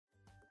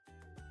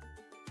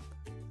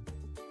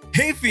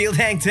Hey, Field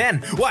Hang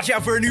 10, watch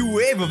out for a new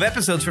wave of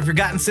episodes for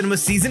Forgotten Cinema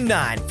Season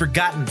 9,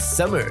 Forgotten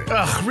Summer.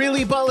 Ugh,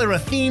 really, Butler? A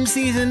theme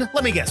season?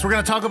 Let me guess, we're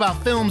going to talk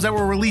about films that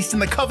were released in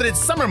the coveted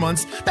summer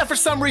months that for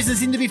some reason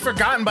seem to be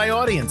forgotten by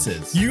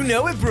audiences. You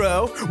know it,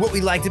 bro. What we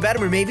liked about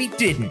them or maybe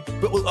didn't,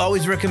 but we'll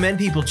always recommend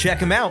people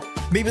check them out.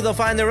 Maybe they'll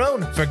find their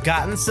own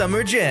Forgotten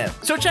Summer gem.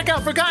 So check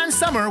out Forgotten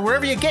Summer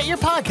wherever you get your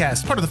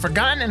podcast, part of the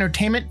Forgotten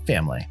Entertainment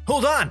family.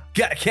 Hold on,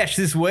 gotta catch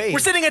this wave. We're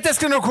sitting at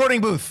desk in a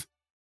recording booth.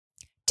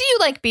 Do you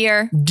like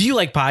beer? Do you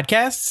like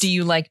podcasts? Do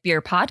you like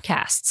beer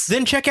podcasts?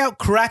 Then check out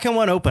Crackin'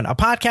 One Open, a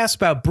podcast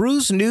about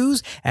brews,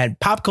 news, and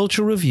pop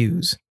culture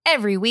reviews.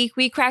 Every week,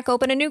 we crack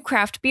open a new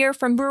craft beer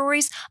from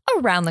breweries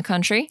around the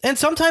country. And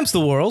sometimes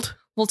the world.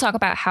 We'll talk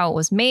about how it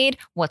was made,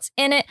 what's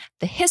in it,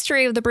 the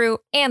history of the brew,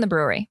 and the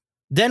brewery.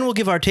 Then we'll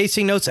give our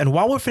tasting notes, and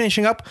while we're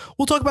finishing up,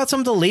 we'll talk about some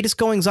of the latest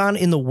goings-on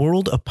in the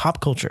world of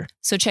pop culture.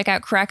 So check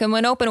out Crackin'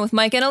 One Open with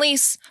Mike and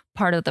Elise,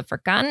 part of the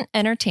Forgotten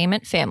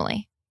Entertainment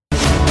family.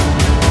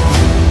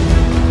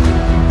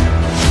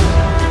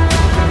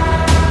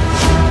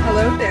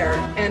 Hello there,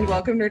 and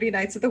welcome Nerdy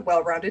Knights at the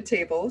Well-Rounded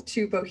Table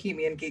to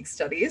Bohemian Geek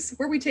Studies,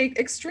 where we take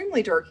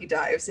extremely dorky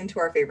dives into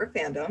our favorite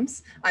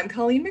fandoms. I'm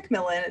Colleen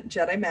McMillan,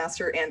 Jedi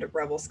Master and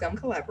Rebel Scum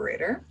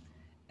collaborator.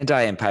 And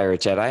I am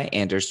Pirate Jedi,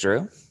 Anders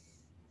Drew.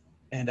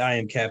 And I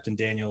am Captain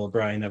Daniel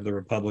O'Brien of the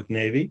Republic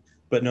Navy.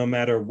 But no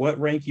matter what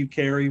rank you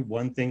carry,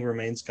 one thing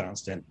remains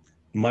constant.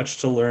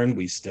 Much to learn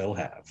we still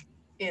have.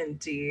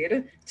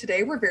 Indeed.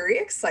 Today we're very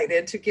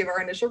excited to give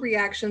our initial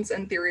reactions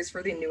and theories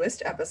for the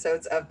newest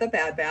episodes of The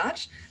Bad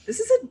Batch. This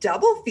is a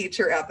double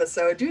feature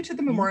episode due to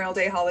the Memorial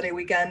Day holiday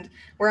weekend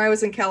where I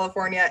was in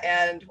California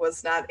and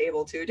was not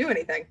able to do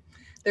anything.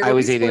 I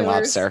was eating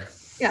lobster.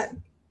 Yeah,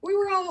 we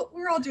were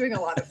all doing a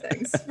lot of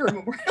things for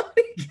Memorial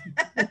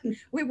Weekend.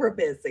 We were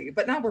busy,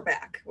 but now we're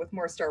back with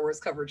more Star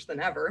Wars coverage than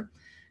ever.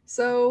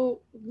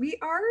 So we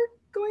are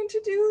going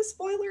to do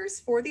spoilers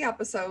for the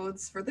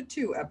episodes, for the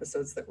 2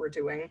 episodes that we're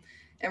doing.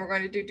 And we're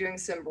going to be doing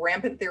some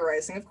rampant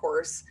theorizing, of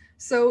course.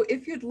 So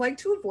if you'd like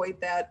to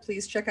avoid that,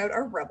 please check out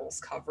our Rebels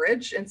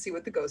coverage and see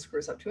what the Ghost Crew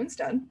is up to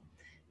instead.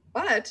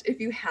 But if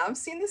you have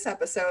seen this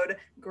episode,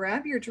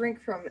 grab your drink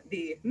from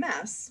the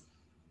mess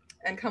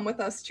and come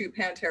with us to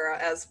Pantera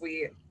as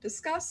we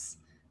discuss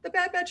The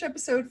Bad Batch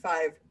episode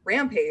 5,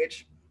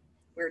 Rampage.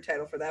 Weird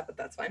title for that, but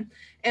that's fine.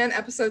 And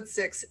episode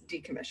 6,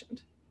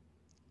 Decommissioned.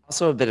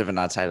 Also a bit of an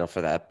odd title for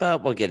that,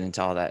 but we'll get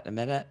into all that in a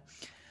minute.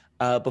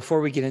 Before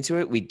we get into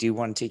it, we do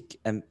want to take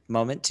a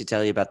moment to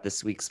tell you about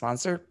this week's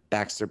sponsor,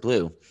 Baxter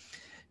Blue.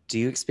 Do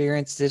you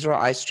experience digital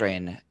eye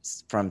strain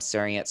from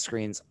staring at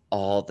screens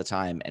all the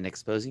time and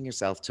exposing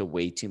yourself to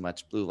way too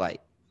much blue light?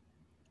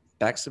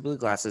 Baxter Blue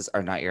glasses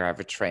are not your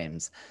average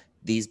frames.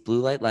 These blue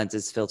light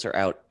lenses filter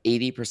out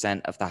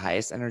 80% of the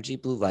highest energy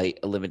blue light,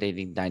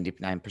 eliminating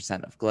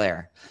 99% of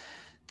glare.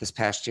 This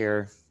past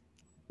year,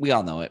 we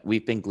all know it.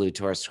 We've been glued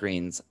to our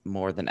screens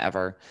more than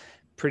ever.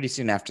 Pretty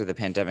soon after the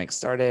pandemic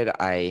started,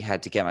 I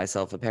had to get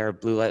myself a pair of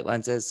blue light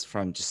lenses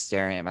from just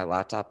staring at my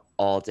laptop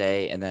all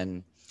day and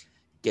then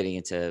getting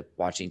into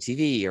watching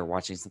TV or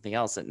watching something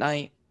else at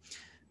night.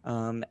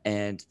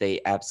 And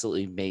they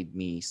absolutely made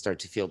me start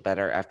to feel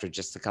better after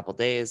just a couple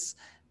days.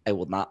 I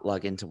will not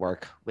log into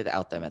work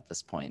without them at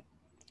this point.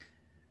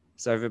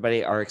 So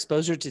everybody, our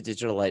exposure to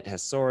digital light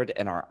has soared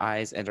and our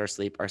eyes and our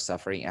sleep are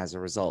suffering as a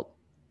result.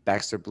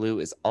 Baxter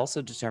Blue is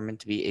also determined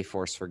to be a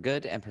force for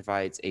good and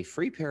provides a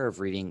free pair of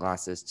reading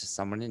glasses to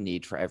someone in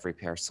need for every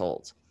pair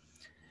sold.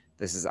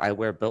 This is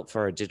eyewear built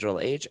for a digital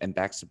age, and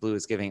Baxter Blue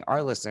is giving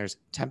our listeners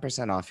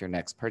 10% off your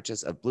next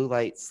purchase of blue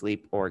light,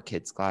 sleep, or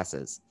kids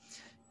glasses.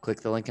 Click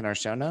the link in our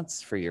show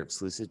notes for your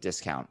exclusive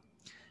discount.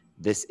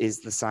 This is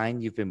the sign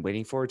you've been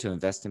waiting for to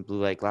invest in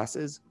blue light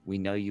glasses. We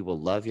know you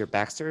will love your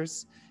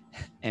Baxters,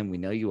 and we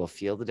know you will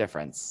feel the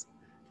difference.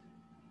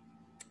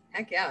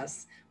 Heck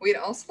yes. We'd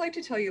also like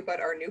to tell you about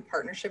our new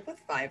partnership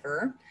with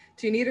Fiverr.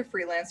 Do you need a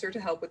freelancer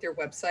to help with your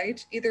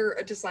website? Either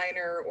a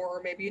designer,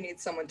 or maybe you need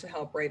someone to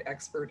help write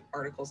expert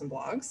articles and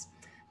blogs,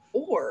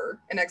 or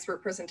an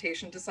expert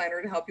presentation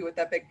designer to help you with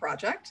that big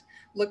project?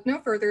 Look no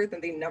further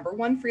than the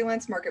 #1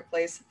 freelance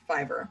marketplace,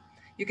 Fiverr.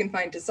 You can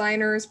find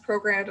designers,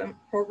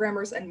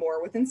 programmers, and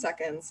more within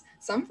seconds,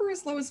 some for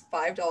as low as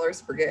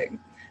 $5 per gig.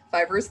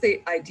 Fiverr is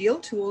the ideal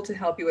tool to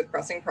help you with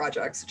pressing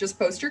projects. Just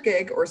post your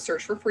gig or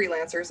search for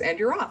freelancers and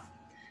you're off.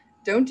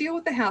 Don't deal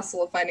with the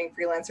hassle of finding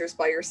freelancers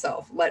by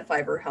yourself. Let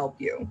Fiverr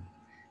help you.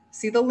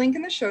 See the link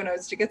in the show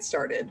notes to get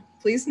started.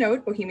 Please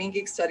note, Bohemian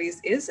Geek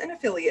Studies is an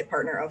affiliate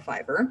partner of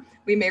Fiverr.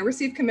 We may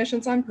receive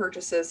commissions on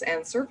purchases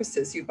and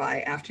services you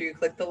buy after you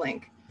click the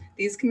link.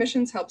 These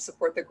commissions help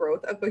support the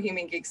growth of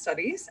Bohemian Geek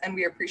Studies, and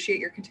we appreciate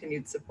your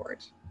continued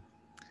support.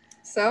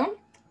 So,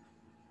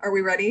 are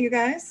we ready, you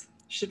guys?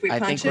 Should we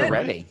punch it? I think we're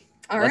ready.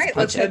 All right,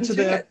 let's head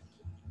into it.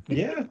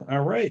 Yeah,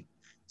 all right.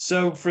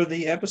 So for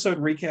the episode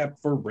recap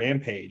for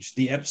Rampage,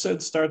 the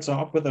episode starts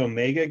off with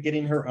Omega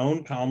getting her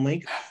own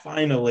comlink,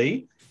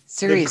 finally.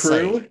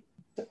 Seriously.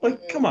 The crew,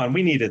 come on,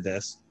 we needed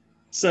this.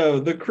 So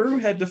the crew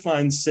had to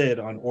find Sid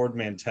on Ord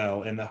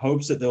Mantell in the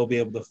hopes that they'll be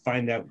able to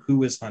find out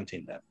who is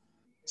hunting them.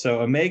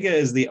 So Omega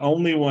is the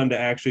only one to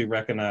actually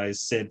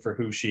recognize Sid for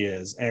who she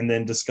is, and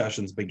then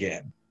discussions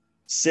begin.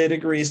 Sid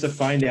agrees to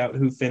find out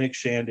who Fennec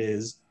Shand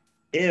is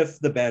if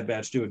the Bad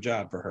Batch do a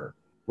job for her.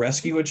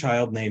 Rescue a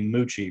child named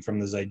Muchi from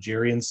the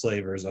Zygerian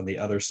slavers on the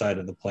other side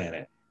of the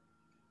planet.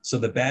 So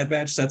the Bad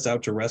Batch sets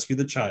out to rescue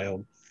the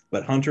child,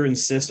 but Hunter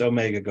insists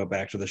Omega go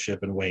back to the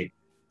ship and wait.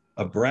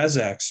 A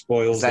Brazak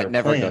spoils their That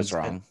never plans. goes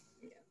wrong.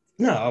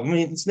 No, I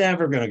mean, it's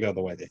never going to go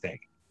the way they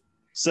think.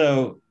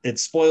 So it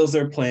spoils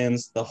their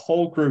plans. The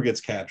whole crew gets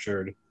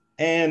captured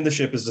and the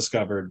ship is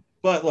discovered.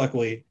 But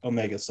luckily,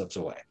 Omega slips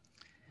away.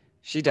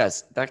 She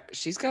does.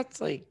 She's got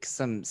like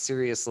some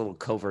serious little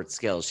covert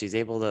skills. She's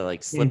able to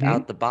like slip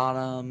out the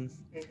bottom.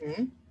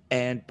 Mm-hmm.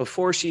 And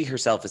before she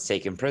herself is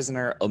taken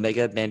prisoner,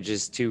 Omega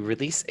manages to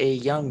release a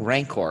young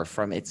Rancor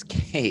from its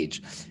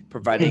cage,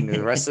 providing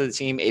the rest of the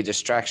team a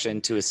distraction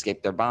to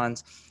escape their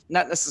bonds.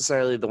 Not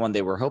necessarily the one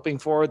they were hoping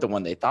for, the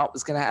one they thought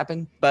was going to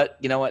happen, but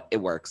you know what? It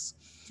works.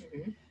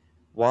 Mm-hmm.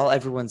 While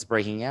everyone's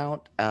breaking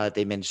out,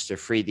 they manage to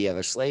free the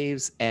other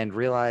slaves and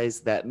realize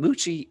that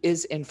Muchi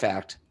is, in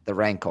fact, the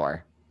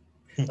Rancor.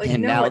 Like,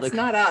 And no, now it's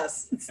not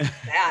us. It's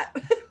that.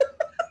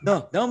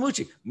 No,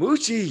 Muchi.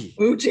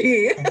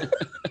 Muchi.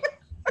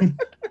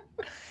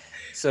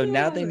 So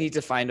now they need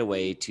to find a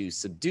way to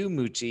subdue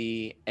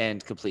Muchi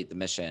and complete the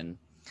mission.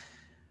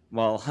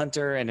 While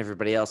Hunter and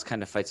everybody else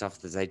kind of fights off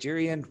the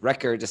Zygerian,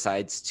 Wrecker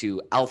decides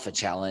to alpha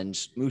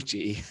challenge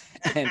Muchi,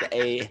 and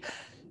a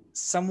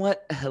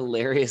somewhat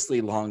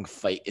hilariously long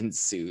fight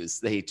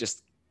ensues.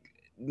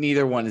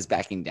 Neither one is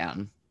backing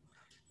down.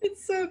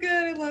 It's so good.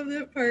 I love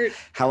that part.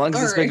 How long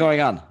has this been Alright.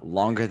 going on?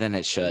 Longer than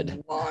it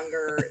should.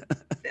 Longer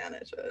than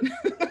it should.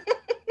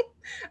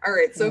 All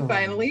right, so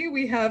finally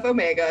we have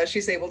Omega.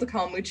 She's able to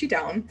calm Muchi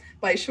down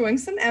by showing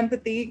some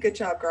empathy. Good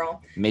job,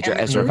 girl. Major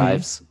And Ezra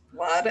vibes. A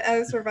lot of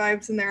Ezra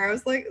vibes in there. I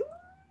was like,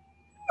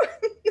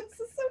 ooh, this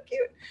is so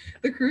cute.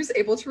 The crew's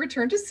able to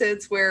return to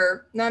Sid's,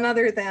 where none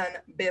other than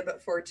Bib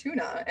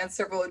Fortuna and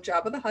several of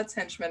Jabba the Hutt's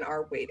henchmen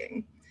are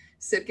waiting.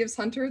 Sid gives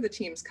Hunter the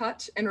team's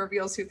cut and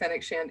reveals who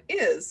Fennec Shand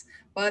is,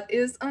 but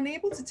is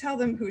unable to tell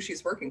them who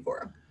she's working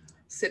for.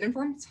 Sid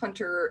informs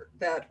Hunter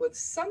that with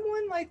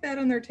someone like that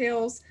on their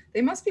tails,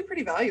 they must be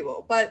pretty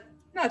valuable, but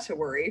not to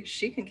worry,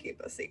 she can keep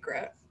a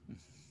secret.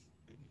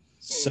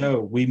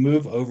 So we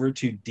move over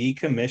to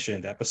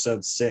Decommissioned,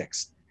 episode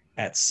 6.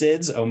 At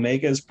Sid's,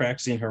 Omega is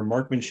practicing her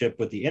marksmanship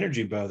with the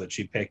energy bow that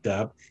she picked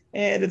up,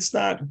 and it's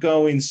not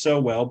going so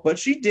well, but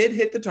she did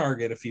hit the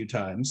target a few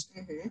times.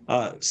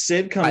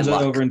 Sid comes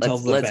over and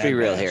tells the Let's Bad be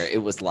real Batch. here. It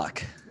was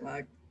luck.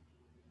 Like,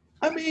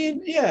 I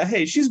mean, yeah,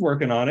 hey, she's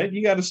working on it.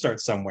 You got to start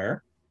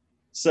somewhere.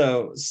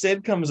 So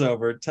Sid comes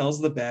over,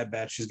 tells the Bad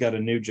Batch she's got a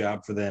new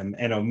job for them,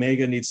 and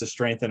Omega needs to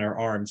strengthen her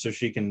arm so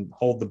she can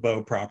hold the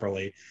bow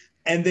properly.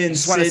 And then I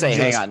just want to Sid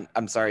say, hang on.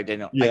 I'm sorry,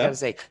 Daniel. I Yeah. got to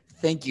say,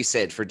 thank you,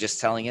 Sid, for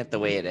just telling it the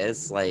way it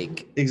is.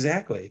 Like,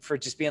 Exactly. for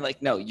just being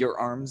like, no, your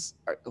arms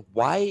are,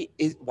 why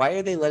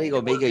are they letting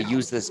Omega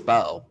use this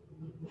bow?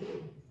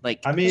 Like,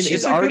 I mean, she's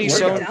it's a already good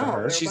shown workout for her.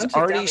 They're a she's bunch of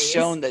already dummies.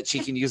 shown that she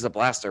can use a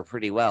blaster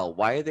pretty well.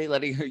 Why are they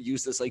letting her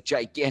use this like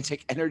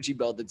gigantic energy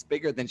bow that's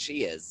bigger than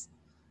she is?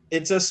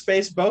 It's a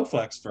space bow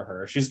flex for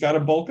her. She's got to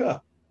bulk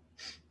up.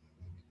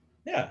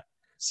 Yeah.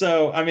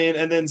 So, I mean,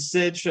 and then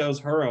Sid shows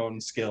her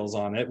own skills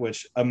on it,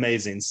 which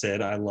amazing,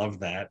 Sid. I love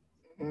that.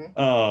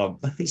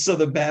 So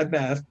the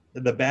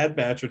Bad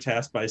Batch are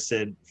tasked by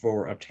Sid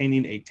for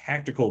obtaining a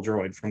tactical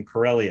droid from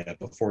Corellia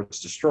before it's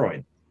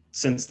destroyed.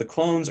 Since the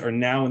clones are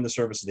now in the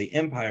service of the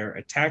Empire,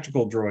 a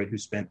tactical droid who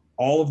spent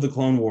all of the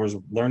Clone Wars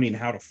learning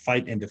how to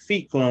fight and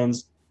defeat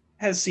clones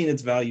has seen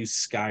its value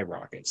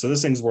skyrocket. So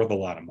this thing's worth a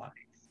lot of money.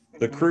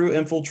 The crew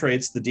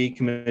infiltrates the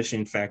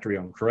decommissioning factory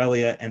on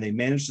Corellia, and they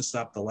manage to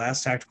stop the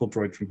last tactical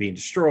droid from being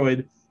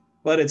destroyed,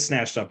 but it's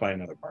snatched up by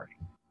another party.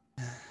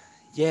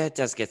 Yeah, it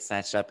does get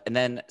snatched up. And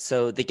then,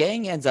 so the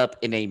gang ends up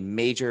in a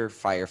major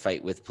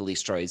firefight with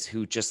police droids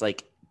who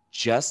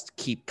just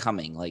keep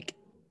coming. Like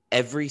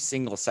every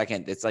single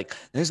second, it's like,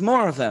 there's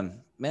more of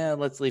them. Man,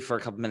 let's leave for a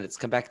couple minutes,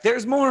 come back.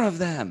 There's more of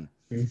them.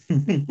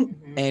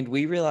 And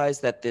we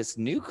realize that this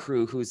new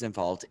crew who's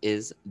involved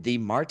is the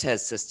Martez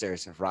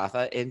sisters,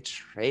 Rafa and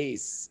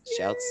Trace.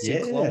 Shouts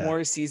to Clone Yeah.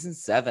 Wars Season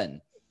 7.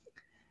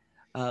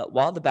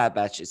 While the Bad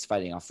Batch is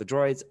fighting off the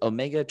droids,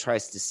 Omega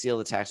tries to steal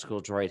the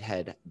tactical droid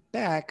head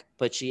back,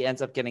 but she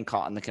ends up getting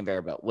caught on the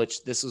conveyor belt,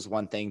 which this was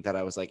one thing that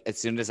I was like, as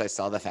soon as I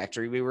saw the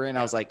factory we were in,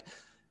 I was like,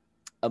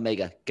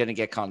 Omega, gonna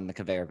get caught on the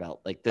conveyor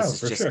belt. Like, this is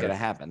for just sure. gonna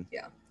happen.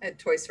 Yeah, I had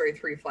Toy Story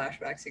 3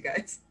 flashbacks, you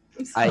guys.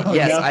 Oh,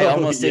 Yes, I no.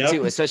 almost did Yep.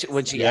 too, especially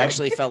when she Yep.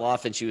 actually fell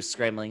off and she was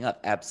scrambling up.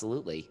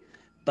 Absolutely.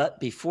 But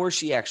before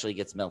she actually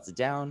gets melted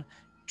down,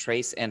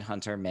 Trace and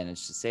Hunter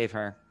manage to save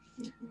her.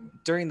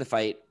 During the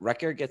fight,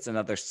 Wrecker gets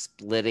another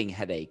splitting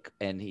headache,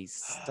 and he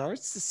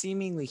starts to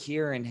seemingly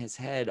hear in his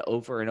head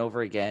over and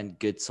over again,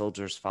 good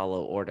soldiers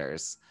follow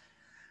orders.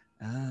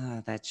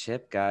 That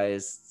ship,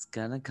 guys, it's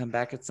gonna come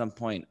back at some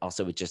point.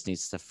 Also, it just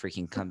needs to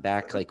freaking come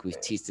back. Like,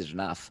 we've teased it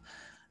enough.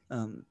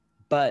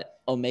 But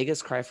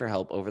Omega's cry for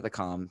help over the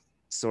comm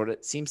sort of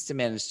seems to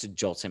manage to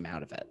jolt him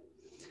out of it.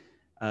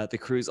 The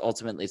crews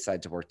ultimately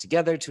decide to work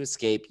together to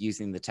escape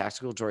using the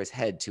tactical droid's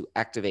head to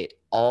activate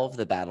all of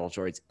the battle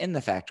droids in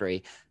the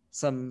factory,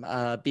 some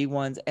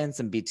B1s and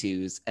some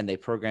B2s, and they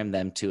program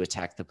them to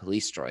attack the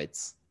police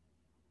droids.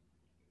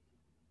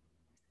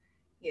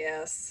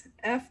 Yes,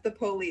 F the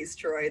police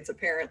droids,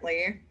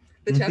 apparently.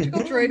 The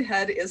tactical droid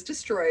head is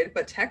destroyed,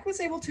 but Tech was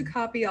able to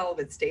copy all of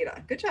its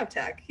data. Good job,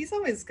 Tech. He's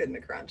always good in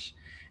a crunch.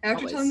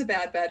 After telling the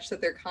Bad Batch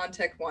that their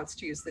contact wants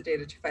to use the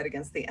data to fight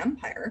against the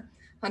Empire,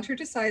 Hunter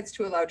decides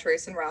to allow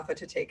Trace and Rafa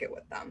to take it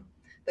with them.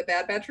 The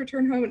Bad Batch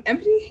return home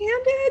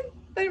empty-handed,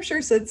 but I'm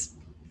sure Sid's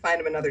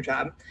find him another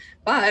job.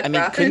 But I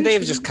mean, Rafa couldn't they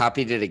have just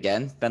copied it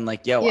again? Been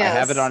like, yo, I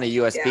have it on a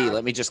USB. yeah.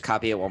 Let me just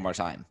copy it one more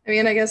time. I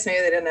mean, I guess maybe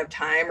they didn't have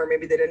time, or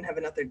maybe they didn't have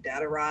another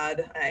data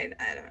rod. I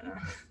don't know.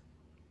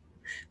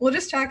 We'll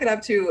just chalk it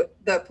up to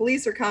the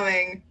police are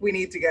coming. We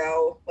need to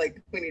go.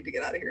 Like, we need to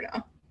get out of here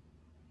now,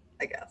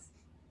 I guess.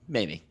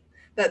 Maybe.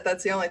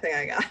 That's the only thing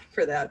I got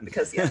for that,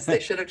 because yes, they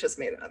should have just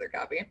made another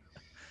copy.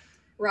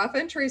 Rafa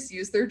and Trace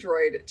use their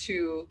droid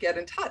to get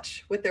in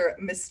touch with their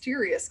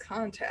mysterious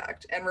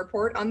contact and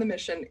report on the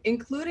mission,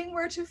 including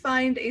where to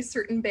find a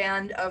certain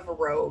band of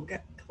rogue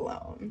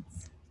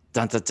clones.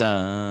 Dun, dun,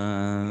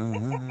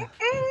 dun.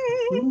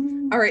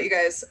 All right, you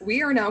guys,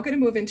 we are now going to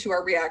move into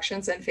our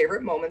reactions and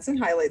favorite moments and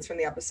highlights from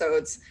the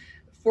episodes.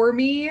 For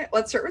me,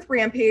 let's start with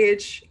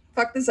Rampage.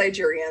 Fuck the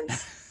Zygerians.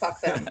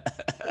 Fuck them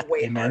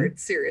way hard.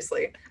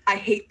 Seriously. I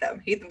hate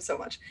them so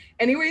much.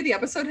 Anyway, the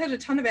episode had a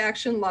ton of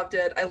action. Loved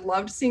it. I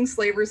loved seeing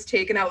slavers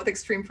taken out with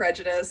extreme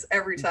prejudice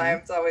every time.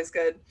 It's always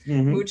good.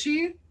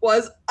 Muchi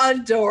was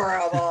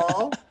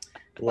adorable.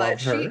 But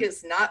she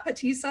is not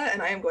Patisa,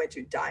 and I am going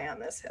to die on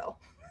this hill.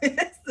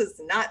 This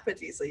is not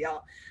Patisa,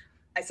 y'all.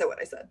 I said what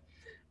I said.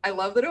 I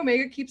love that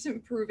Omega keeps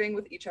improving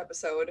with each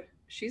episode.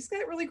 She's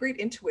got really great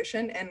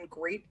intuition and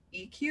great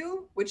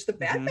EQ, which the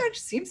Bad Batch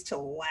seems to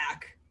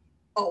lack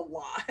a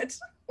lot.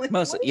 Like,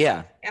 mostly,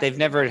 yeah. They've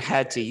never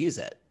had to use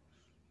it.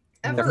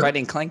 Ever. They're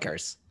fighting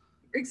clankers.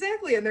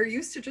 Exactly, and they're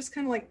used to just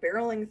kind of like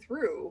barreling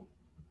through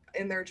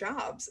in their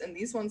jobs. And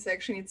these ones, they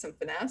actually need some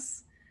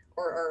finesse,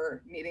 or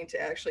are needing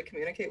to actually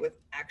communicate with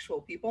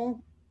actual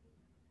people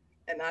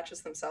and not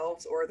just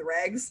themselves or the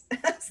regs,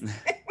 as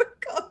they would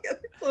call the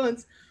other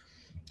clones.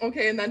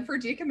 Okay, and then for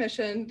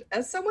Decommissioned,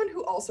 as someone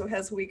who also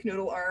has weak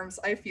noodle arms,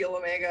 I feel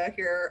Omega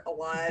here a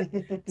lot.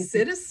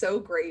 Sid is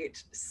so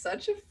great.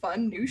 Such a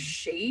fun, new,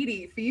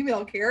 shady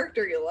female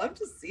character. You love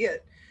to see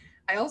it.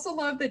 I also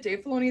love that Dave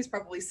Filoni is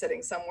probably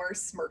sitting somewhere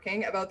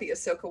smirking about the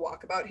Ahsoka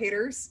walkabout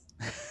haters.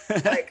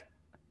 Like,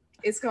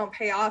 it's going to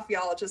pay off,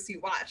 y'all. Just you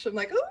watch. I'm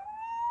like, oh,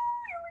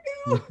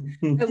 here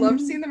we go. I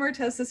loved seeing the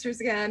Martez sisters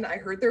again. I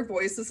heard their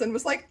voices and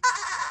was like,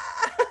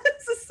 ah,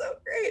 this is so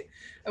great.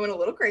 I went a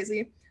little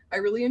crazy. I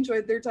really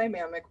enjoyed their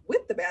dynamic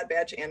with the Bad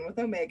Batch and with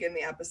Omega in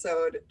the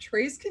episode.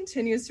 Trace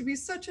continues to be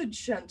such a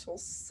gentle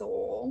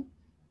soul.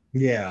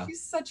 Yeah.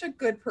 She's such a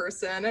good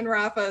person. And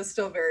Rafa is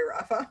still very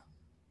Rafa.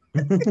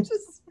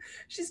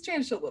 She's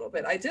changed a little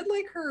bit. I did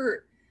like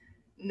her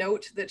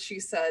note that she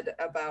said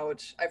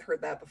about, I've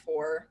heard that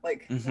before,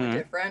 like more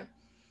different,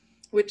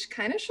 which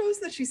kind of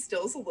shows that she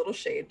still is a little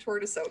shade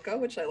toward Ahsoka,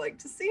 which I like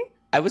to see.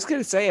 I was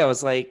going to say, I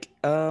was like,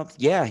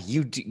 yeah,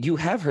 you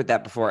have heard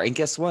that before. And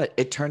guess what?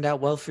 It turned out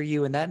well for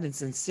you in that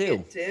instance,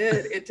 too.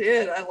 It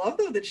did. I love,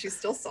 though, that she's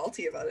still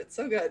salty about it.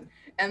 So good.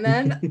 And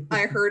then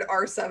I heard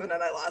R7 and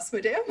I lost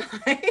my damn mind.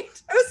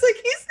 I was like,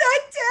 he's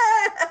not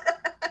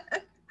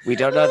dead. We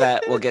don't know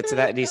that. We'll get to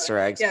that in Easter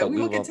eggs. Yeah, but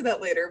we will get to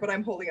that later, but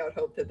I'm holding out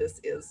hope that this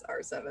is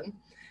R7.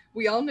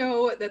 We all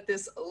know that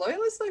this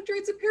loyalist like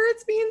droid's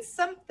appearance means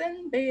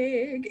something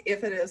big,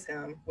 if it is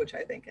him, which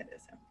I think it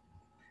is him.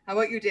 How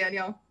about you,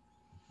 Daniel?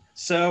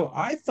 So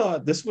I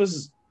thought this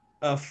was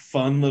a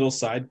fun little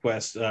side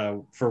quest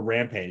for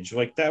Rampage.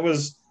 Like it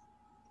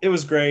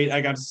was great.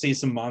 I got to see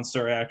some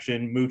monster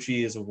action.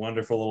 Muchi is a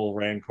wonderful little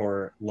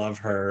Rancor. Love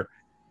her.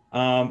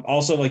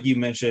 Also, like you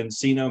mentioned,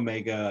 seeing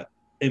Omega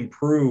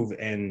improve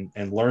and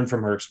learn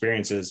from her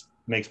experiences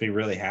makes me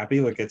really happy.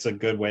 Like it's a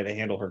good way to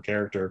handle her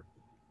character.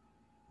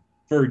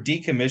 For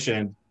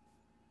Decommissioned,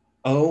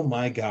 oh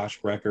my gosh,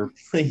 Wrecker,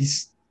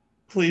 please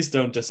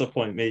don't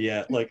disappoint me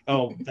yet. Like,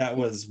 oh, that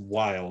was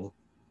wild.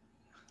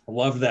 I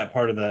loved that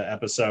part of the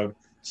episode.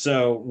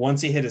 So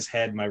once he hit his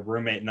head, my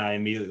roommate and I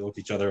immediately looked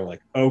at each other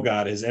like, oh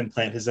God, his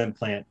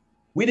implant.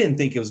 We didn't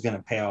think it was going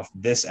to pay off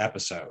this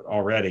episode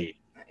already.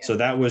 So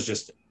that was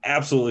just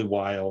absolutely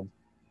wild.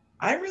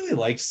 I really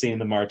liked seeing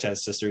the Martez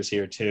sisters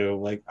here too.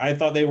 Like I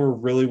thought they were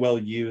really well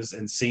used,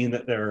 and seeing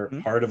that they're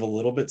part of a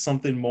little bit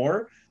something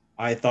more,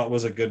 I thought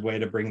was a good way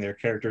to bring their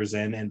characters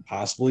in and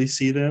possibly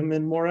see them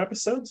in more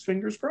episodes.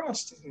 Fingers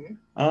crossed.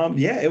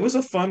 Yeah, it was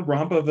a fun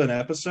romp of an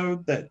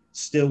episode that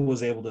still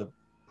was able to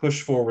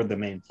push forward the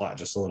main plot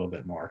just a little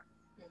bit more.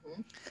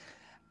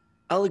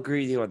 I'll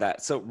agree with you on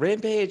that. So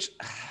Rampage,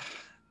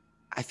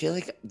 I feel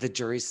like the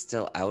jury's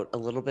still out a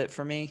little bit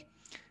for me.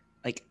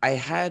 Like I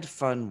had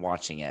fun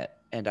watching it,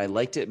 and I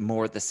liked it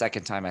more the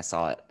second time I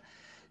saw it.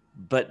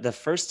 But the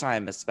first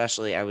time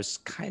especially, I was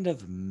kind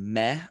of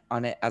meh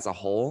on it as a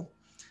whole.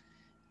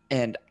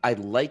 And I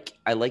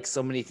like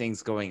so many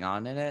things going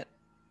on in it,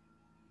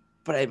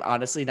 but I'm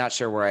honestly not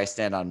sure where I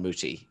stand on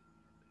Muchi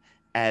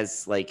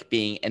as like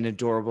being an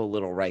adorable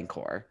little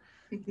Rancor.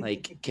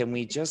 Like, can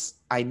we just,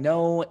 I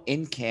know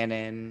in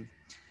canon,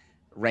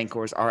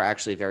 Rancors are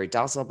actually very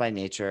docile by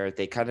nature.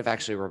 They kind of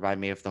actually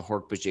remind me of the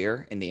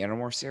Hork-Bajir in the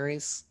Animorph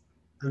series.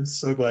 I'm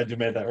so glad you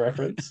made that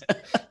reference.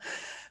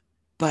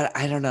 But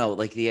I don't know,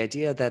 like the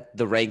idea that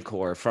the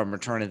Rancor from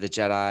Return of the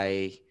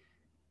Jedi,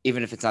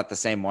 even if it's not the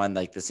same one,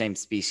 like the same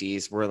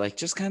species, were like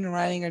just kind of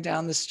riding her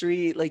down the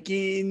street. Like,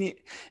 I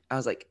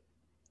was like,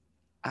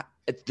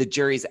 the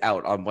jury's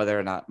out on whether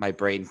or not my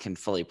brain can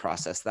fully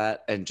process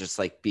that and just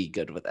like be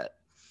good with it.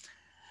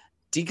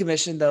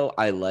 Decommissioned, though,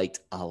 I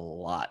liked a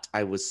lot.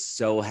 I was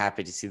so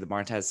happy to see the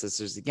Martez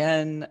sisters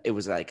again. It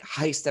was like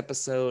heist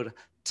episode,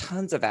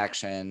 tons of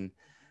action.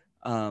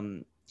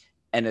 And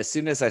as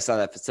soon as I saw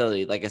that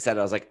facility, like I said,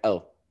 I was like,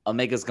 oh,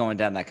 Omega's going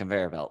down that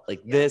conveyor belt.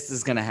 Like, this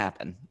is going to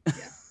happen. Yeah.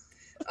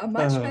 A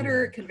much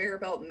better conveyor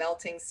belt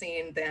melting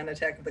scene than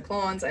Attack of the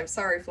Clones. I'm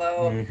sorry,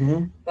 Flo,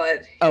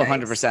 but... Oh,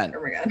 100%.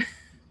 Oh, my God.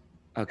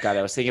 Oh, God,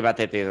 I was thinking about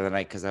that the other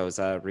night because I was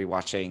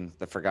rewatching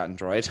The Forgotten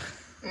Droid.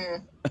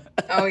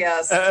 Oh,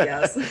 yes,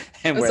 yes.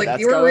 And I was like,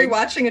 you were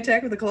rewatching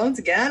Attack of the Clones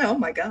again? Oh,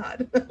 my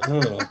God.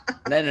 No.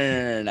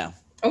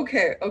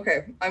 Okay.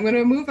 I'm going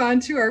to move on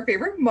to our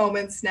favorite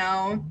moments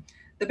now.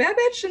 The Bad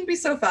Batch shouldn't be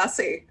so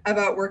fussy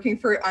about working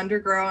for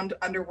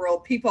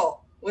underworld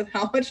people with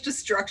how much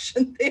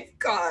destruction they've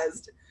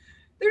caused.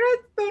 They're not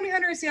bounty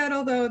hunters yet,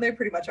 although they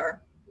pretty much are.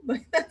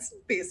 Like, that's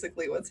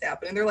basically what's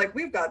happening. They're like,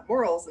 we've got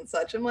morals and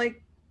such. I'm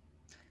like,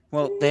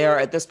 well, they are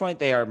at this point,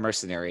 they are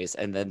mercenaries,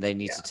 and then they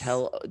need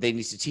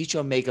to teach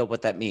Omega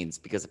what that means,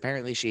 because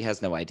apparently she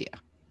has no idea.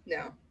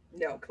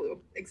 No clue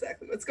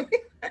exactly what's going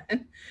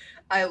on.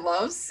 I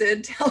love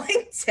Sid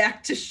telling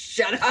Zach to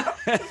shut up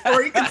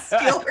before he can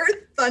steal her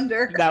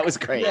thunder. That was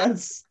great.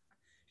 Yes.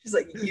 She's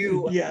like,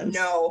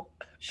 no,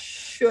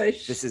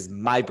 shush. This is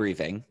my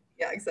briefing.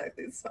 Yeah,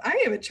 exactly. So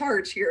I am in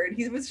charge here. And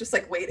he was just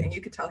like waiting.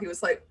 You could tell he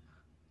was like,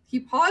 he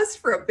paused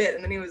for a bit.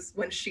 And then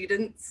when she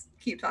didn't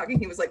keep talking,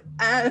 he was like,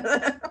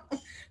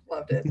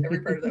 Loved it. Every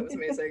part of that was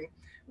amazing.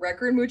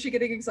 Wrecker and Muchi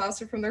getting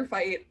exhausted from their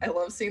fight. I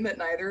love seeing that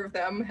neither of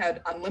them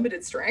had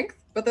unlimited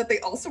strength, but that they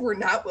also were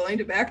not willing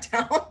to back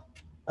down.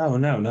 Oh,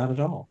 no, not at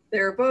all.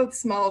 They're both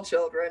small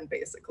children,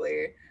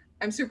 basically.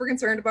 I'm super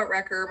concerned about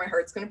Wrecker. My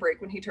heart's going to break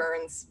when he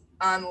turns,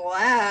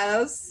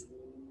 unless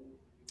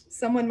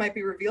someone might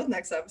be revealed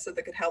next episode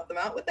that could help them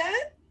out with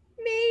that.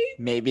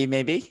 Maybe.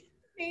 Maybe.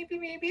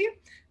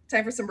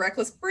 Time for some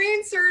reckless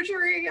brain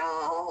surgery,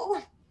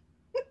 y'all.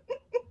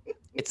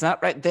 It's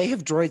not right. They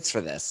have droids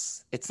for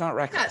this. It's not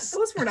reckless. Yeah,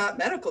 those were not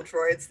medical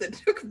droids that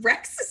took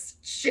Rex's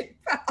shit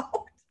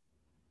out.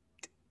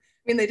 I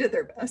mean, they did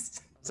their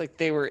best. It's like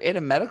they were in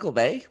a medical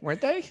bay,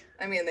 weren't they?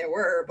 I mean, they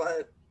were,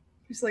 but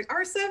he's like,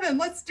 R7,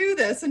 let's do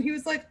this. And he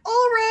was like, all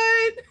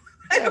right.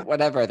 Yeah,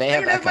 whatever. They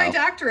have I don't Echo. have my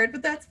doctorate,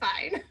 but that's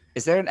fine.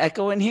 Is there an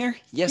Echo in here?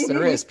 Yes,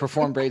 there is.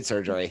 Perform brain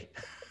surgery.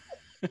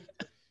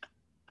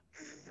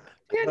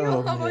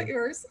 Daniel, how about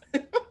yours?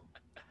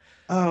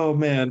 Oh,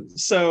 man.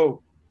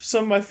 So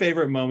some of my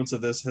favorite moments of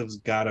this has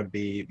got to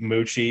be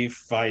Muchi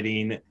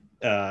fighting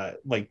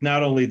like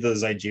not only the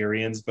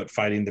Zygerians, but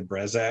fighting the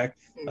Brezak.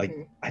 Like,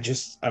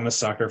 I'm a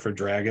sucker for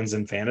dragons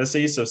in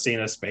fantasy. So seeing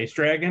a space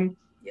dragon,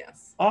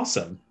 yes,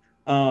 awesome.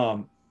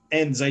 And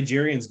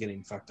Zygerians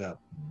getting fucked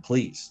up,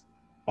 please,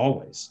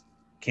 always.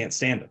 Can't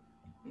stand them.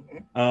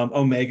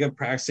 Omega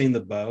practicing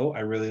the bow,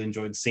 I really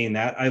enjoyed seeing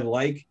that. I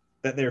like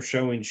that they're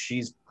showing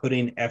she's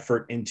putting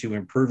effort into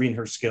improving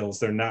her skills.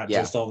 They're not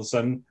just all of a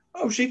sudden,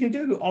 oh, she can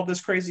do all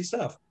this crazy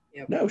stuff.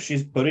 Yep. No,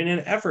 she's putting in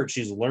effort.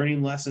 She's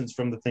learning lessons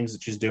from the things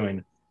that she's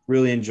doing.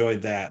 Really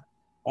enjoyed that.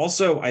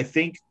 Also, I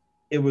think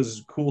it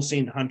was cool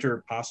seeing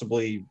Hunter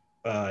possibly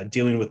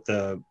dealing with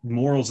the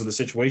morals of the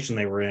situation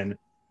they were in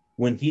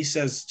when he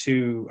says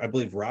to, I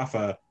believe,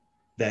 Rafa,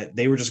 that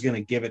they were just going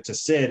to give it to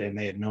Sid and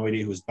they had no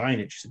idea who was buying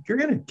it. She said, you're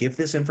going to give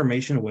this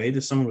information away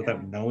to someone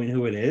without knowing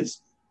who it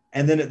is?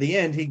 And then at the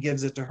end, he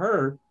gives it to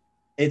her.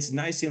 It's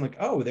nice seeing like,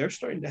 oh, they're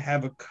starting to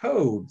have a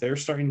code. They're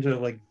starting to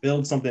like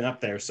build something up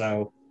there.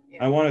 So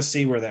I want to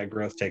see where that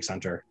growth takes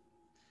Hunter.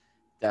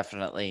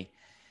 Definitely.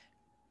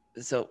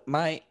 So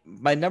my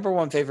number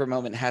one favorite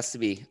moment has to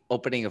be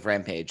opening of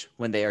Rampage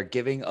when they are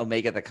giving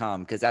Omega the comm.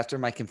 Because after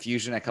my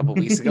confusion a couple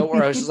weeks ago,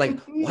 where I was just like,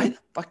 why the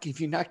fuck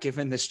have you not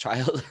given this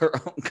child her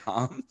own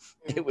comm?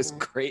 It was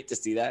great to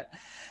see that.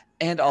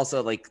 And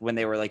also like when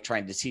they were like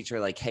trying to teach her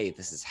like, hey,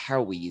 this is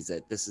how we use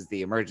it. This is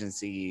the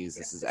emergencies.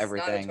 This is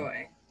everything. Not a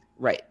toy.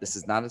 Right. This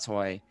is not a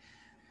toy.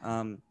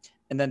 And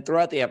then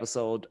throughout the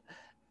episode,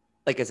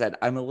 like I said,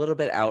 I'm a little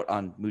bit out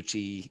on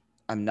Muchi.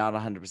 I'm not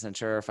 100%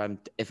 sure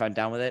if I'm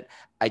down with it.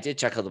 I did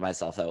chuckle to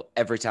myself though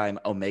every time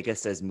Omega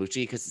says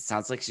Muchi, because it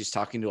sounds like she's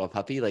talking to a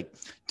puppy. Like,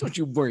 don't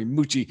you worry,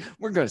 Muchi.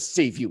 We're gonna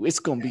save you. It's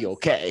gonna be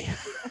okay.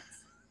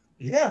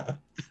 Yeah,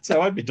 that's how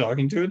I'd be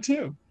talking to it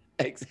too.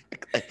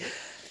 Exactly.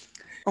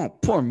 Oh,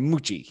 poor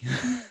Muchi.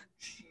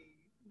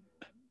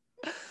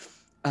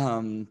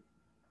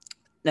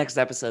 Next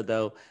episode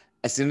though,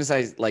 as soon as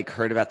I like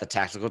heard about the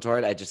tactical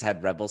droid, I just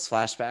had Rebels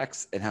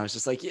flashbacks, and I was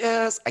just like,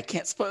 yes, I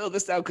can't spoil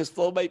this now because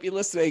Flo might be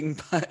listening,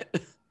 but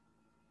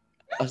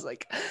I was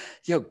like,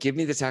 yo, give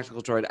me the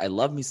tactical droid. I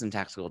love me some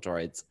tactical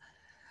droids.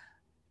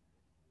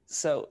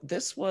 So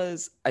this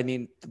was, I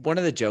mean, one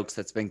of the jokes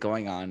that's been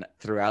going on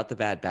throughout the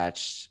Bad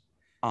Batch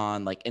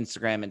on like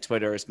Instagram and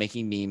Twitter is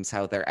making memes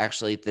how they're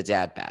actually the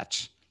Dad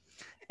Batch.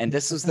 And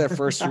this was their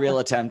first real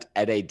attempt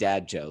at a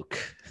dad joke.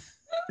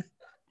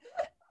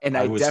 And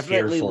I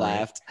definitely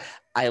laughed.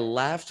 I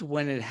laughed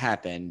when it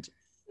happened.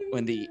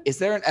 When is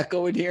there an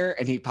Echo in here?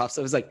 And he pops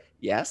up. I was like,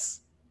 yes,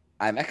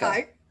 I'm Echo.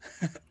 I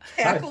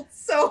cackled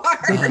so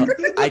hard.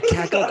 I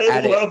cackled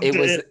at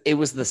it. It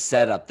was the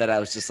setup that I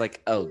was just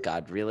like, oh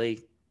God,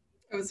 really?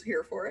 I was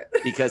here for it.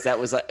 Because that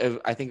was,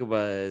 I think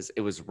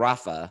it was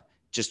Rafa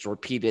just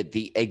repeated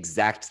the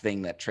exact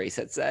thing that Trace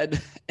had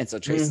said. And so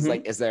Trace is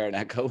like, is there an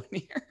Echo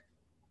in here?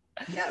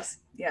 Yes,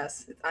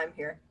 I'm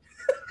here.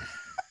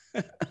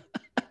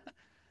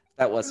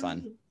 That was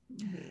fun.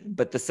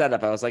 But the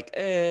setup, I was like,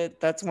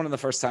 that's one of the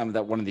first time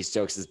that one of these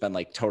jokes has been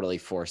like totally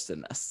forced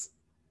in this.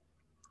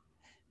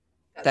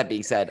 That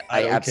being said,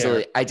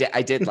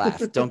 I did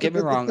laugh. Don't get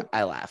me wrong,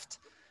 I laughed.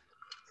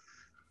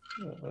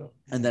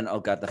 And then, oh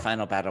God, the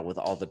final battle with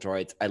all the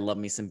droids. I love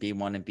me some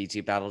B1 and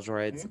B2 battle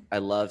droids. I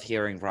love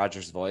hearing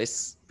Roger's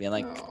voice being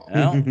like,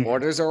 oh,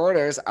 orders are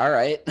orders. All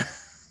right.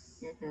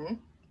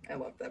 I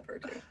love that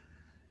part too.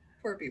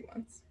 Poor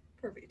B1s.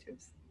 Poor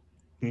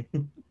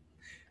B2s.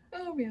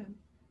 Oh, man.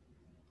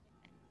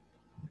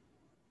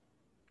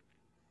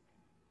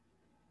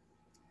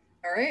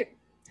 All right.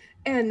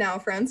 And now,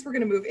 friends, we're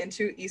going to move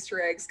into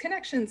Easter eggs,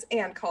 connections,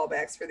 and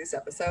callbacks for these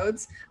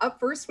episodes. Up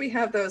first, we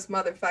have those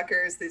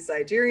motherfuckers, these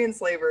Zygerian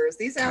slavers,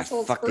 these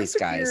assholes. Fuck these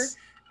guys.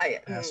 I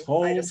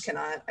just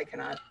cannot. I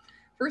cannot.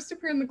 First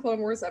appear in the Clone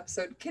Wars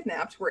episode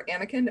Kidnapped, where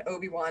Anakin,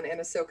 Obi-Wan, and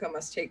Ahsoka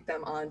must take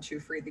them on to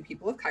free the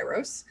people of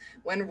Kairos.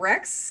 When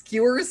Rex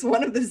skewers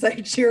one of the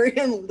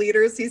Zygerian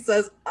leaders, he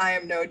says, I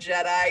am no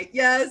Jedi.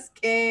 Yes,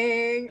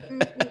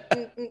 King.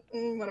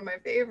 One of my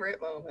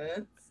favorite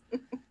moments.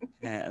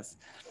 Yes.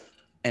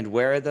 And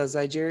where are those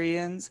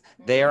Zygerians?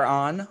 They are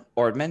on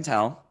Ord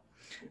Mantell.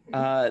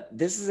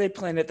 This is a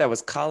planet that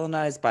was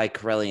colonized by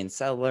Corellian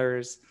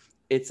settlers.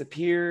 It's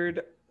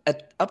appeared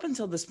up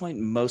until this point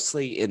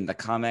mostly in the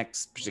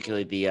comics,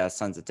 particularly the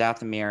Sons of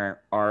Dathomir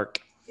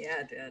arc. Yeah,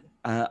 it did.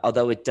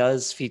 Although it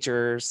does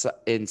feature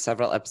in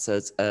several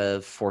episodes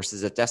of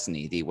Forces of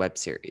Destiny, the web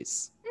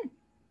series.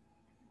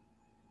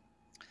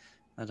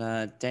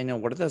 But Daniel,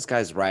 what are those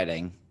guys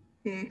riding?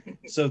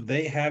 So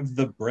they have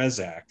the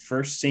Brezak,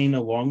 first seen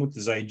along with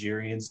the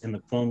Zygerians in the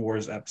Clone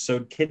Wars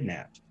episode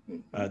Kidnapped.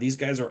 These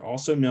guys are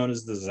also known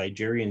as the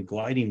Zygerian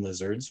gliding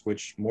lizards,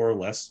 which more or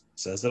less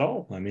says it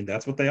all. I mean,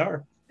 that's what they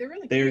are. They're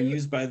really They are cute.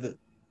 used by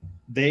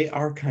they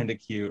are kind of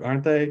cute,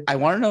 aren't they? I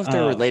want to know if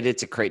they're related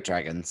to crate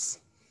dragons.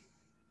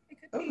 They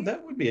could Oh, be.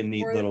 that would be a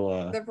neat Or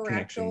little the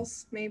connection.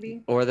 Varactyls,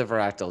 maybe. Or the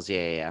Varactyls,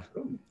 yeah.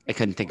 Ooh, I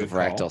couldn't think of good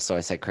call. Varactyl, so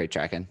I said crate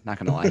dragon. Not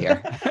going to lie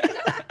here.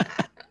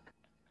 I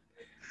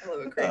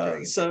love a crate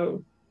dragon.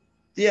 So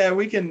yeah,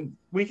 we can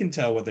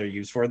tell what they're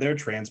used for. They're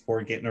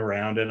transport, getting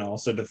around, and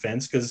also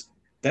defense, because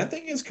that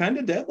thing is kind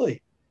of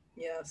deadly.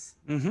 Yes.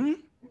 Mm-hmm.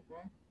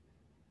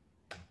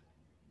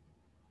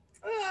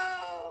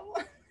 Oh.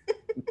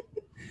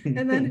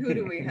 And then who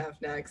do we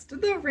have next?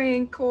 The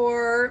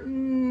Rancor.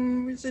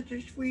 Such a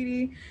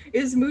sweetie.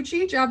 Is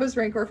Moochie Jabba's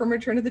Rancor from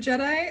Return of the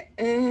Jedi?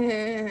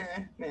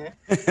 Meh.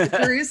 The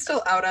jury is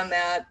still out on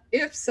that.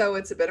 If so,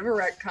 it's a bit of a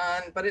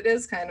retcon, but it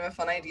is kind of a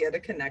fun idea to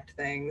connect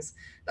things.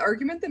 The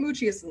argument that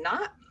Moochie is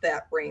not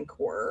that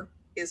Rancor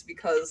is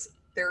because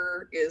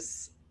there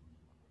is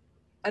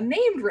a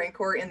named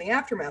Rancor in the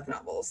Aftermath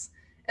novels,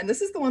 and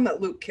this is the one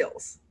that Luke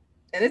kills,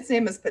 and its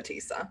name is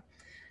Patissa.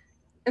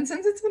 And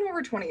since it's been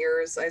over 20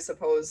 years, I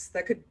suppose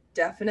that could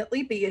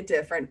definitely be a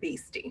different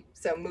beastie.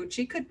 So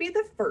Moochie could be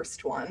the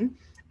first one,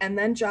 and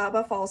then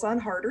Jabba falls on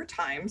harder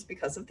times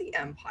because of the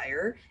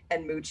Empire,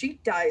 and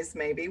Moochie dies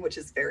maybe, which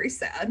is very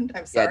sad.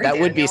 I'm sorry, Yeah, that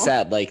would be Daniel.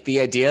 sad. Like the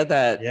idea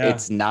that Yeah.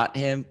 it's not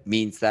him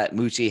means that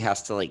Moochie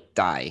has to like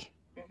die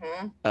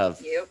of,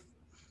 Yep.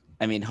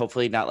 I mean,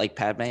 hopefully not like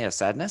Padme of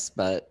sadness,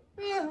 but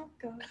Oh,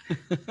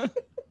 God.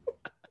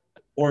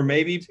 Or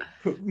maybe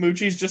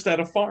Moochie's just at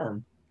a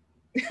farm.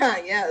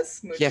 Yes.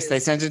 Moochie yes, they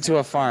is- sent him to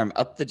a farm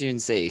up the Dune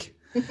Sea.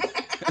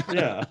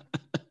 Yeah.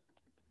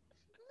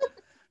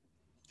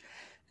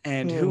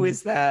 And who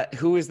is that?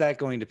 Who is that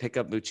going to pick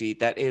up Moochie?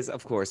 That is,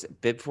 of course,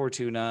 Bib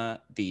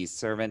Fortuna, the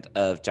servant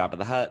of Jabba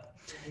the Hutt.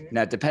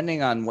 Now,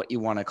 depending on what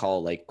you want to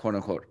call, like, quote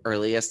unquote,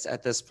 earliest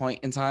at this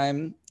point in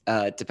time,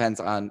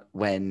 depends on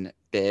when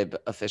Bib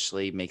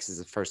officially makes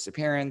his first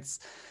appearance.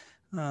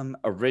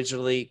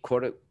 Originally,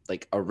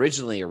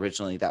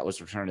 originally, that was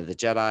Return of the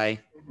Jedi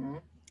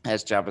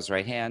as Jabba's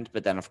right hand.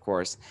 But then, of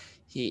course,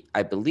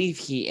 I believe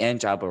he and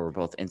Jabba were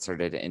both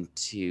inserted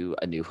into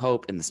A New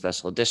Hope in the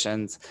special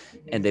editions,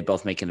 and they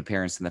both make an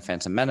appearance in The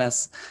Phantom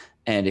Menace.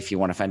 And if you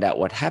want to find out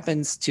what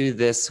happens to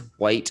this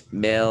white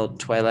male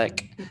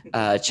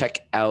Twi'lek,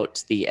 check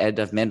out the end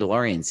of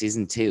Mandalorian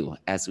season 2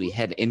 as we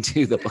head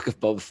into the Book of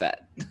Boba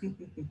Fett.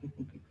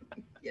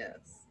 Yes.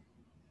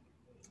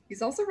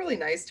 He's also really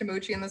nice to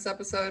Muchi in this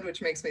episode,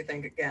 which makes me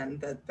think again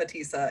that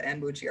Batista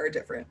and Muchi are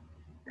different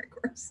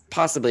Rancors.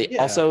 Possibly.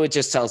 Yeah. Also, it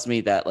just tells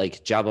me that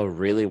like Jabba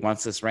really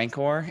wants this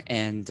Rancor,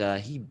 and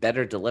he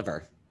better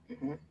deliver.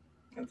 Mm-hmm.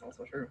 That's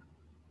also true.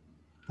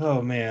 Oh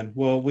man.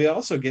 Well, we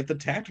also get the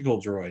tactical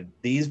droid.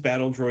 These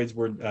battle droids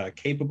were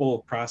capable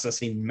of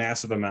processing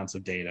massive amounts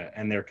of data,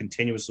 and they're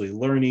continuously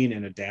learning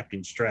and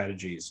adapting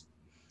strategies.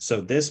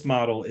 So this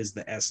model is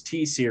the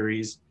ST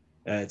series.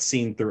 It's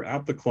seen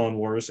throughout the Clone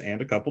Wars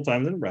and a couple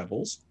times in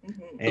Rebels.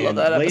 Mm-hmm. I love And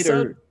that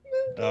later,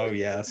 episode. oh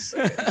yes.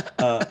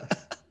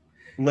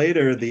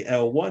 Later, the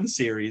L1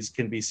 series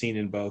can be seen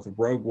in both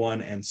Rogue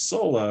One and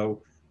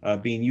Solo,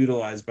 being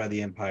utilized by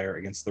the Empire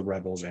against the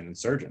Rebels and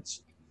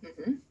Insurgents.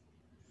 Mm-hmm.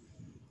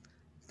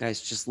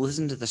 Guys, just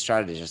listen to the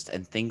strategist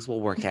and things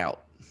will work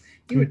out.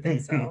 You would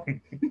think so.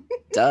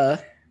 Duh.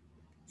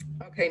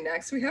 Okay,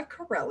 next we have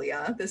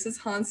Corellia. This is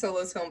Han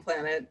Solo's home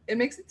planet. It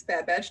makes its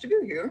Bad Batch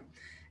debut here.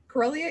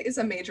 Corellia is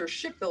a major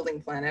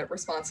shipbuilding planet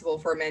responsible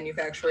for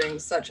manufacturing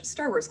such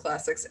Star Wars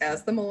classics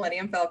as the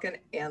Millennium Falcon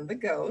and the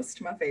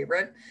Ghost, my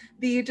favorite.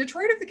 The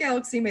Detroit of the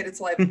Galaxy made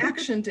its live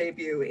action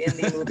debut in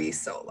the movie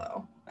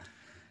Solo.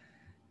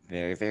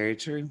 Very, very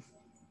true.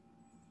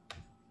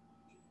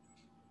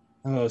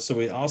 Oh, so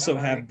we also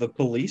have the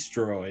police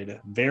droid.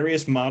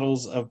 Various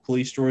models of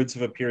police droids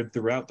have appeared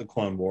throughout the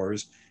Clone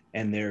Wars,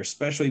 and they're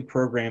specially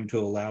programmed to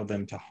allow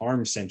them to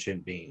harm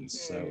sentient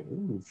beings. So,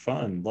 ooh,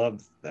 fun.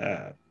 Love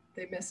that.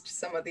 They missed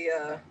some of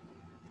the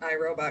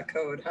iRobot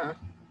code, huh?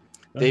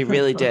 They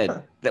really did.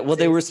 Well,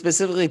 they were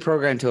specifically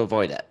programmed to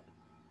avoid it.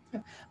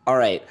 All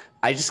right.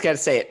 I just got to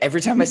say it. Every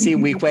time I see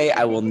Weak Way,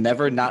 I will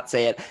never not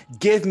say it.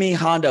 Give me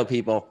Hondo,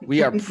 people.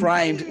 We are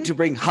primed to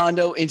bring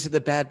Hondo into the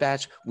Bad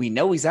Batch. We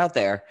know he's out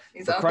there.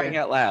 He's for out crying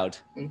there. out loud.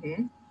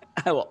 Mm-hmm.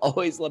 I will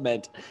always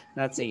lament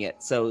not seeing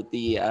it. So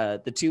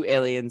the two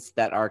aliens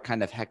that are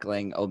kind of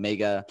heckling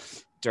Omega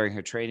during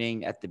her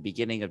training at the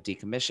beginning of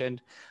Decommissioned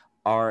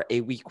are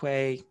a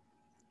Weequay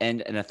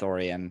and an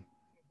Athorian.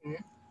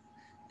 Mhm.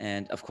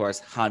 And of course,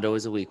 Hondo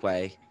is a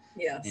Weequay.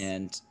 Yes.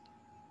 And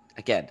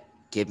again,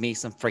 give me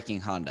some freaking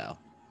Hondo.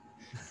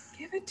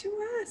 Give it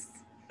to us.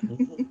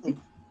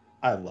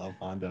 I love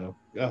Hondo.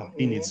 Oh,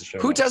 he needs to show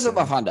Who up doesn't soon.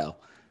 love Hondo?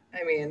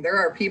 I mean, there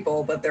are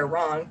people, but they're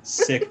wrong.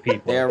 Sick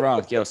people. They're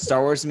wrong. Yo,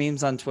 Star Wars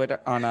memes on Twitter,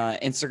 on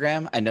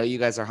Instagram. I know you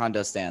guys are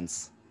Hondo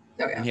stans.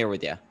 Oh, I'm yeah. here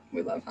with you.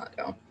 We love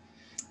Hondo.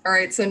 All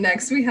right, so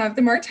next we have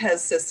the Martez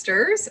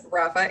sisters.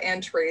 Rafa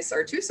and Trace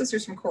are two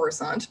sisters from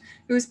Coruscant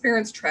whose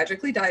parents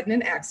tragically died in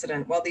an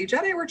accident while the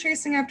Jedi were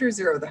chasing after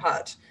Zero the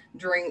Hutt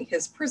during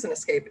his prison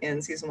escape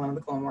in season 1 of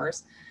the Clone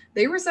Wars.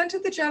 They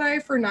resented the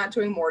Jedi for not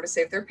doing more to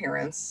save their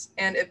parents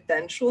and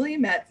eventually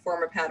met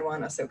former Padawan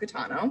Ahsoka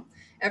Tano.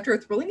 After a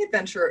thrilling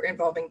adventure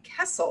involving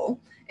Kessel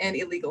and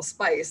illegal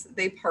spice,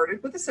 they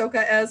parted with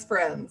Ahsoka as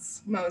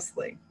friends,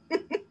 mostly.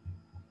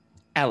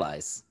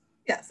 Allies.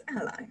 Yes,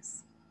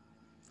 allies.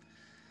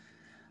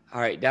 All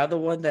right, now the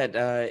one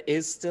that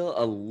is still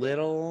a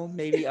little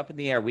maybe up in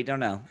the air. We don't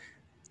know.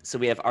 So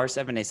we have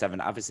R7A7.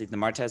 Obviously, the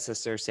Martez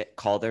sisters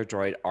call their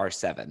droid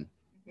R7.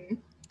 Mhm.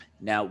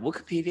 Now,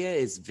 Wikipedia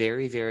is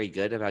very, very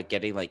good about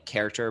getting like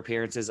character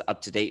appearances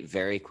up to date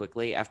very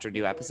quickly after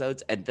new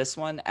episodes. And this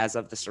one, as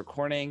of this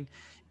recording,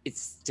 it's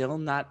still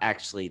not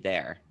actually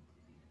there.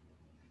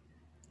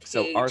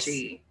 So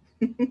KG.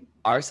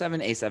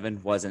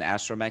 R7A7 was an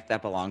astromech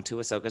that belonged to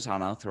Ahsoka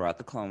Tano throughout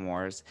the Clone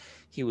Wars.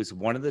 He was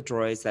one of the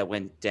droids that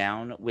went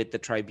down with the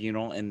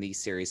Tribunal in the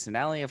series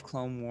finale of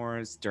Clone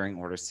Wars during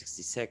Order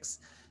 66,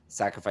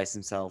 sacrificed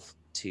himself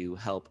to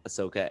help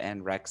Ahsoka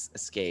and Rex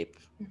escape.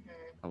 Mhm.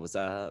 It was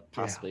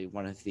possibly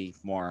one of the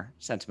more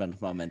sentimental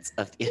moments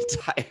of the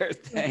entire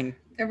thing.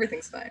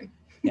 Everything's fine.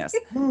 Yes.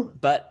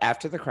 But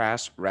after the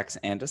crash, Rex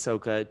and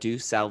Ahsoka do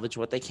salvage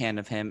what they can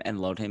of him and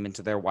load him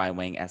into their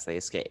Y-Wing as they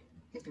escape.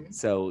 Mhm.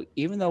 So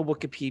even though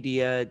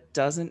Wikipedia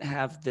doesn't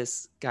have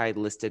this guy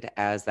listed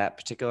as that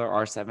particular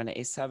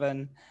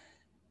R7A7,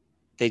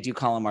 they do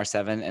call him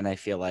R7, and I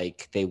feel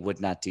like they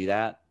would not do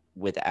that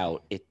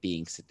without it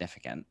being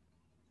significant.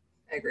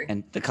 I agree.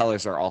 And the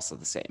colors are also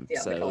the same.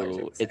 Yeah, the colors are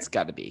So the it's same.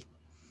 got to be.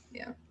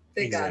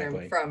 They got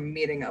Exactly. him from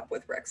meeting up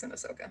with Rex and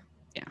Ahsoka.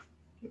 Yeah.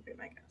 Would be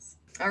my guess.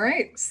 All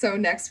right. So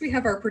next we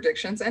have our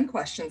predictions and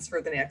questions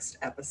for the next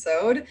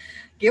episode.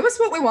 Give us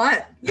what we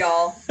want,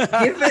 y'all.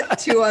 Give it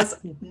to us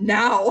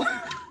now.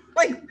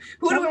 Like,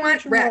 who do we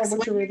want? Rex.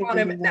 When do we want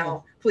him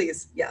now?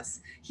 Please.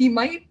 Yes. He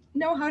might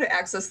know how to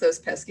access those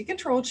pesky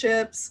control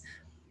chips.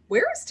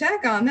 Where is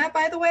Tech on that,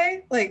 by the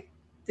way? Like,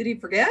 did he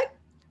forget?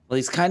 Well,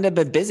 he's kind of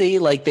been busy.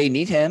 Like they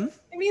need him.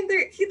 I mean,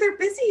 they're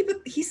busy, but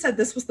he said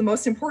this was the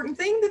most important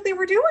thing that they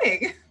were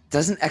doing.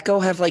 Doesn't Echo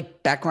have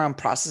like background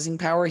processing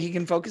power? He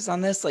can focus on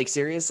this. Like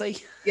seriously?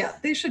 Yeah,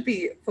 they should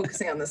be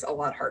focusing on this a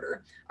lot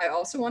harder. I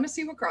also want to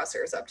see what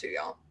Crosshair's up to,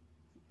 y'all.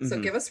 So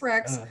Mhm. give us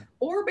Rex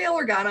or Bail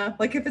Organa.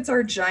 Like if it's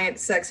our giant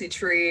sexy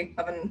tree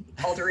of an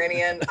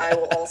Alderaanian, I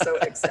will also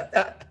accept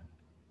that.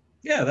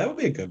 Yeah, that would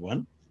be a good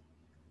one.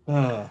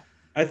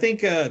 I think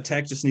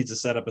Tech just needs to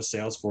set up a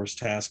Salesforce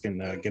task and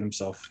get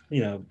himself,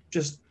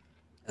 just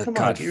Oh, come on,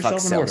 God, get fuck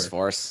yourself in order.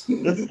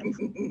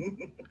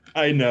 Salesforce.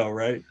 I know,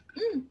 right?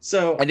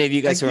 So Any of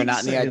you guys I who are keep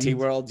not in the IT saying-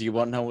 world, you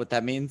won't know what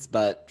that means,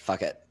 but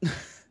fuck it.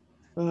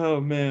 Oh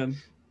man,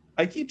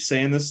 I keep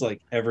saying this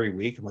like every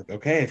week. I'm like,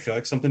 okay, I feel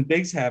like something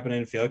big's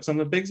happening. I feel like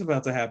something big's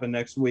about to happen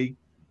next week.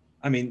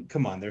 I mean,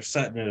 come on, they're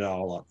setting it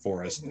all up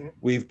for us. Mhm.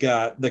 We've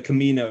got the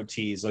Camino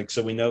tease, like,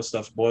 so we know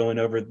stuff's boiling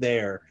over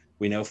there.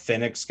 We know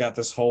Fennec's got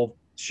this whole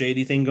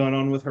shady thing going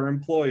on with her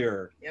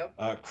employer. Yep.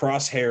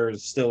 Crosshair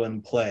is still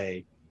in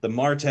play. The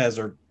Martez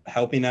are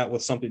helping out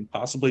with something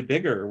possibly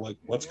bigger. Like,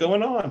 what's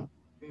going on?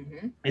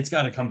 Mm-hmm. It's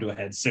got to come to a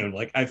head soon.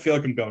 Like, I feel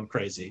like I'm going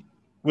crazy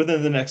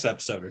within the next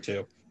episode or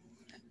two.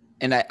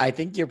 And I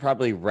think you're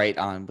probably right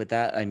on with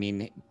that. I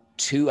mean,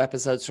 2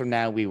 episodes from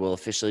now, we will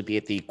officially be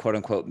at the quote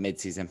unquote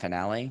mid-season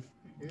finale.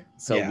 Mhm.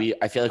 So Yeah.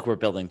 I feel like we're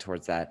building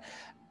towards that.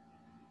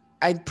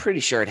 I'm pretty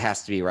sure it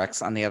has to be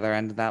Rex on the other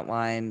end of that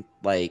line.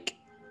 Like,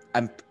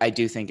 I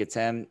do think it's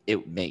him.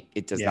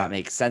 It does Yeah. not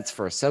make sense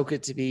for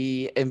Ahsoka to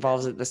be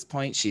involved at this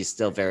point. She's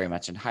still very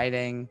much in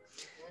hiding.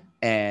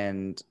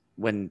 And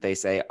when they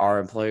say our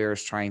employer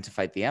is trying to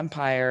fight the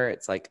Empire,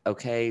 it's like,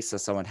 okay, so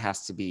someone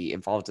has to be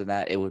involved in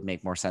that. It would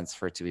make more sense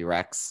for it to be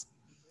Rex.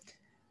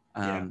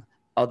 Yeah.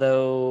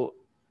 Although,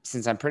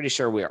 since I'm pretty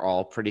sure we're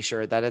all pretty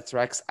sure that it's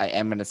Rex, I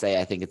am going to say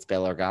I think it's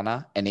Bail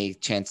Organa. Any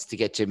chance to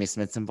get Jimmy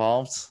Smits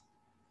involved?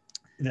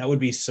 That would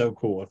be so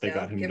cool if they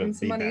got him give to him some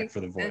be money. back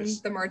for the And voice.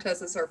 the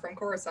Martezes are from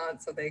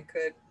Coruscant, so they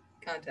could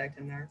contact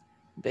him there.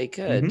 They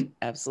could, Mhm.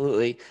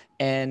 absolutely.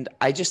 And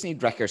I just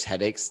need Wrecker's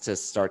headaches to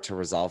start to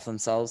resolve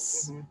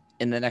themselves Mhm.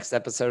 in the next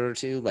episode or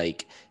two.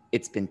 Like,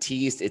 it's been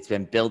teased, it's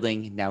been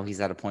building. Now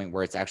he's at a point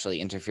where it's actually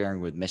interfering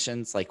with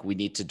missions. Like, we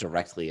need to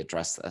directly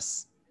address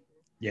this.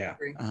 Yeah.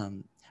 Agree.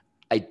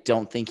 I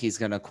don't think he's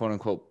going to quote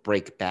unquote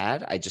break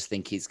bad. I just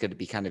think he's going to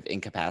be kind of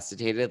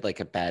incapacitated, like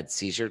a bad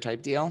seizure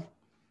type deal,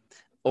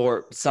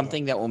 or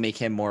something that will make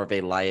him more of a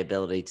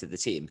liability to the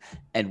team.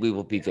 And we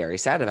will be very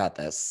sad about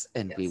this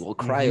and we Yes. will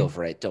cry Mhm.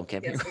 over it. Don't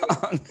get me Yes, we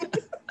wrong.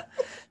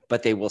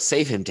 But they will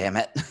save him, damn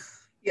it.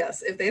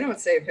 Yes, if they don't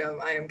save him,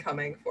 I am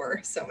coming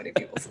for so many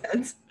people's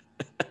heads.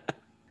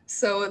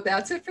 So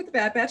that's it for the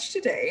Bad Batch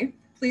today.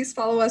 Please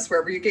follow us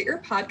wherever you get your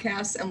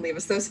podcasts and leave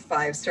us those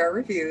 5-star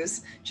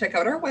reviews. Check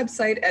out our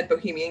website at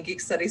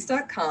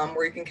bohemiangeekstudies.com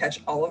where you can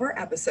catch all of our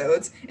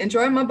episodes.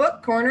 Enjoy my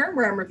book corner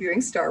where I'm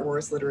reviewing Star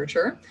Wars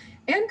literature,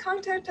 and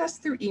contact us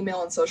through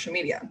email and social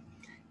media.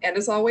 And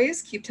as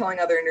always, keep telling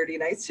other nerdy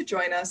knights to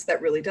join us.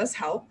 That really does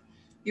help.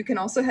 You can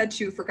also head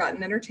to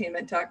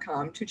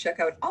ForgottenEntertainment.com to check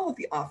out all of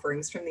the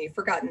offerings from the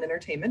Forgotten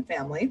Entertainment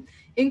family,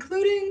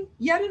 including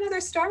yet another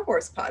Star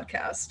Wars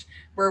podcast,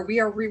 where we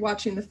are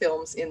rewatching the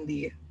films in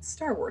the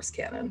Star Wars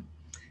canon.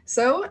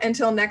 So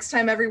until next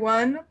time,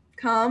 everyone,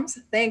 comms,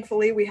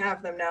 thankfully we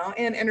have them now,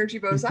 and energy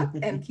bows up,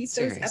 and keep those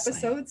Seriously.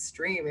 episodes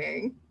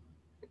streaming.